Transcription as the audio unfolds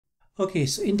Okay,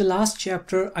 so in the last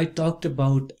chapter, I talked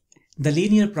about the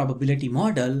linear probability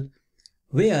model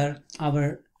where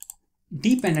our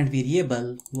dependent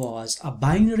variable was a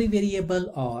binary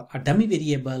variable or a dummy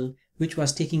variable which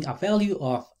was taking a value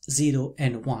of 0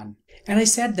 and 1. And I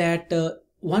said that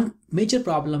one major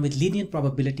problem with linear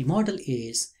probability model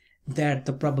is that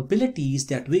the probabilities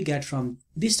that we get from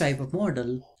this type of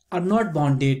model are not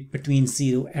bounded between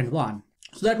 0 and 1.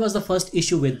 So that was the first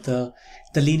issue with the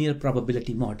linear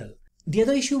probability model. The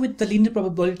other issue with the linear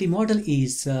probability model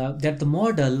is that the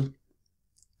model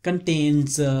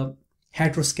contains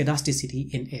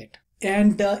heteroscedasticity in it.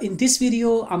 And in this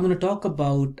video, I'm going to talk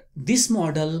about this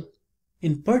model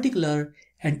in particular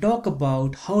and talk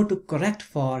about how to correct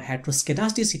for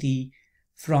heteroscedasticity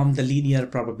from the linear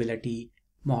probability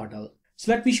model.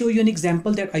 So let me show you an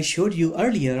example that I showed you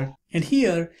earlier. And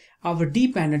here our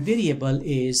dependent variable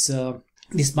is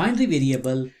this binary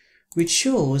variable which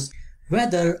shows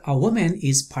whether a woman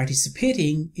is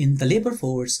participating in the labor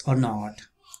force or not.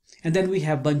 And then we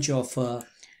have a bunch of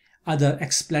other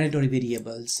explanatory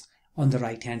variables on the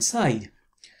right hand side.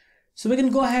 So we can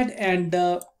go ahead and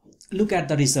look at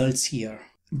the results here.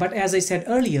 But as I said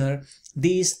earlier,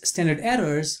 these standard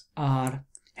errors are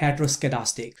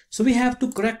heteroscedastic. So we have to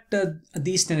correct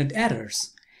these standard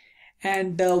errors.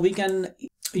 And we can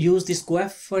use this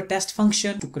coef test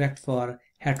function to correct for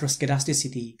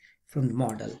heteroscedasticity from the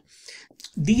model.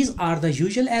 These are the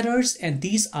usual errors and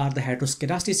these are the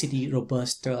heteroscedasticity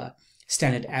robust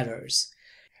standard errors.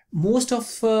 Most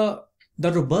of the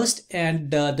robust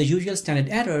and the usual standard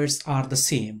errors are the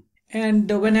same. And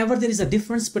whenever there is a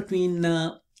difference between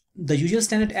the usual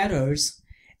standard errors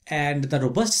and the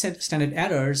robust standard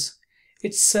errors,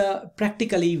 it's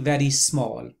practically very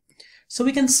small. So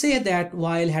we can say that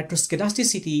while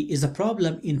heteroscedasticity is a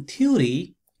problem in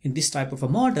theory in this type of a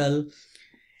model,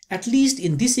 at least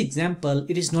in this example,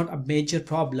 it is not a major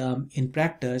problem in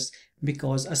practice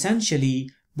because essentially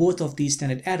both of these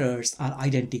standard errors are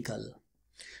identical.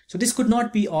 So this could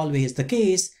not be always the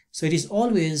case. So it is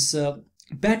always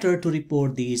better to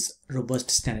report these robust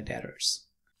standard errors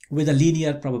with a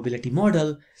linear probability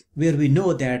model where we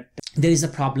know that there is a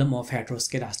problem of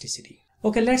heteroscedasticity.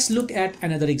 Okay, let's look at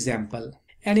another example.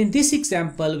 And in this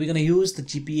example, we're going to use the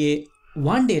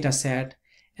GPA-1 data set.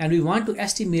 And we want to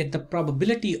estimate the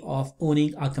probability of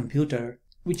owning a computer,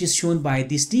 which is shown by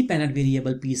this dependent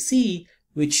variable PC,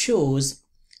 which shows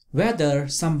whether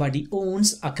somebody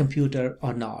owns a computer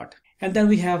or not. And then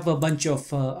we have a bunch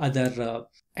of other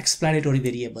explanatory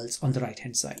variables on the right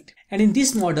hand side. And in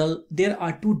this model, there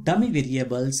are two dummy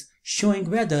variables showing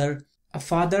whether a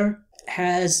father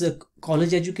has a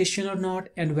college education or not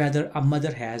and whether a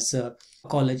mother has a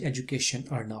college education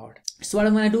or not. So what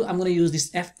I'm going to do, I'm going to use this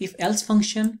if-else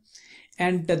function,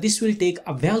 and this will take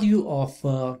a value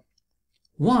of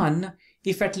 1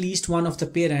 if at least one of the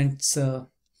parents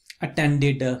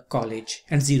attended college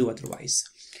and 0 otherwise.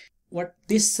 What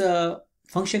this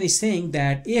function is saying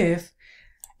that if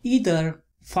either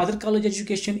father college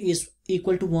education is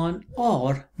equal to 1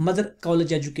 or mother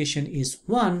college education is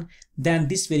 1, then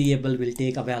this variable will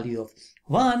take a value of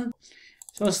 1.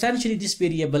 So essentially this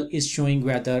variable is showing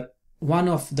whether one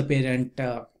of the parent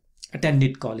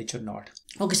attended college or not.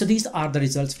 Okay, so these are the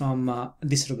results from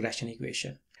this regression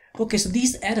equation. Okay, so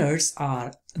these errors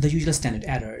are the usual standard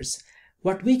errors.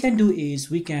 What we can do is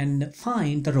we can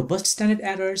find the robust standard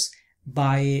errors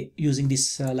by using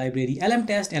this library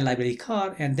lmtest and library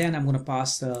car, and then I'm going to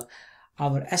pass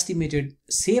our estimated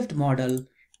saved model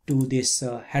to this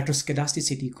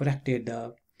heteroscedasticity corrected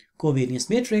covariance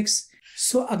matrix.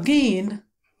 So again,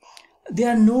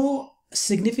 there are no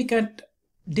significant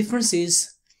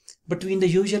differences between the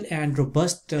usual and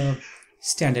robust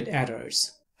standard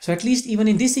errors. So at least even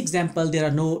in this example, there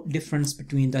are no difference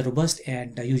between the robust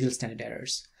and the usual standard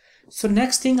errors. So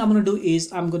next thing I'm going to do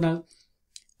is I'm going to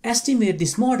estimate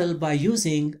this model by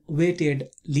using weighted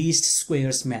least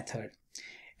squares method.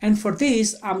 And for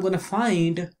this, I'm going to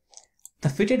find the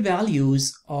fitted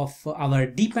values of our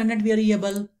dependent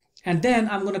variable. And then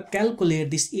I'm going to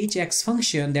calculate this hx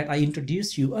function that I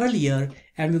introduced you earlier.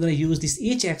 And we're going to use this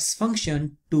hx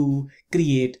function to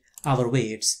create our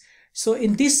weights. So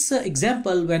in this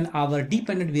example, when our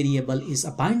dependent variable is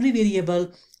a binary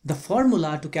variable, the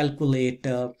formula to calculate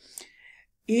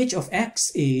h of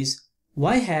x is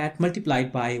y hat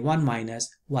multiplied by 1 minus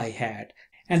y hat.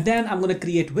 And then I'm going to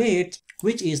create weight,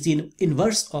 which is the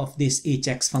inverse of this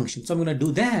hx function. So I'm going to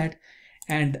do that.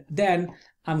 And then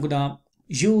I'm going to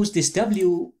use this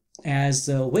w as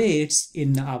weights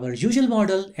in our usual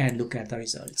model and look at the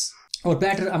results. Or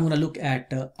better, I'm going to look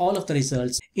at all of the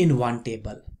results in one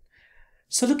table.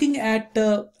 So looking at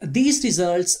these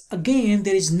results, again,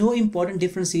 there is no important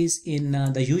differences in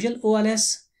the usual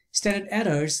OLS standard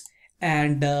errors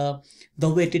and the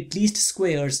weighted least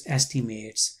squares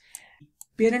estimates.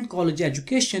 Parent college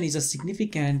education is a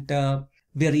significant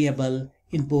variable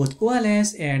in both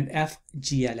OLS and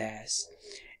FGLS.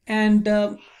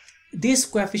 And this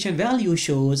coefficient value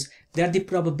shows that the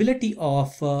probability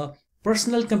of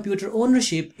personal computer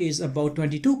ownership is about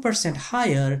 22%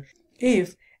 higher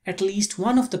if at least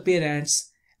one of the parents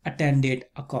attended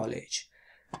a college.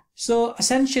 So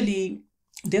essentially,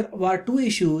 there were two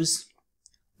issues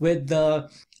with the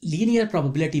linear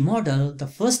probability model. The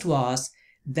first was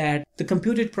that the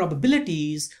computed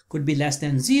probabilities could be less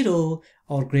than 0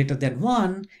 or greater than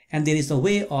 1, and there is a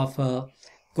way of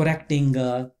correcting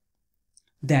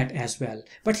that as well.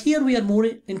 But here we are more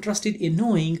interested in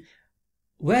knowing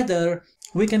whether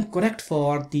we can correct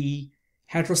for the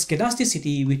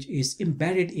heteroscedasticity which is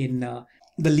embedded in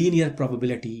the linear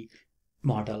probability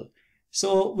model.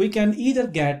 So we can either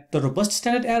get the robust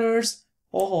standard errors,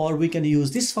 or we can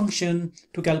use this function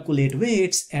to calculate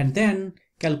weights and then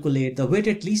calculate the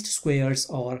weighted least squares,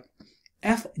 or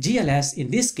FGLS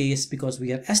in this case, because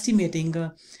we are estimating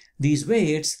these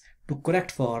weights to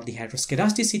correct for the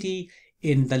heteroscedasticity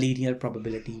in the linear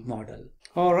probability model.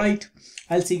 All right,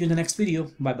 I'll see you in the next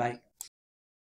video. Bye bye.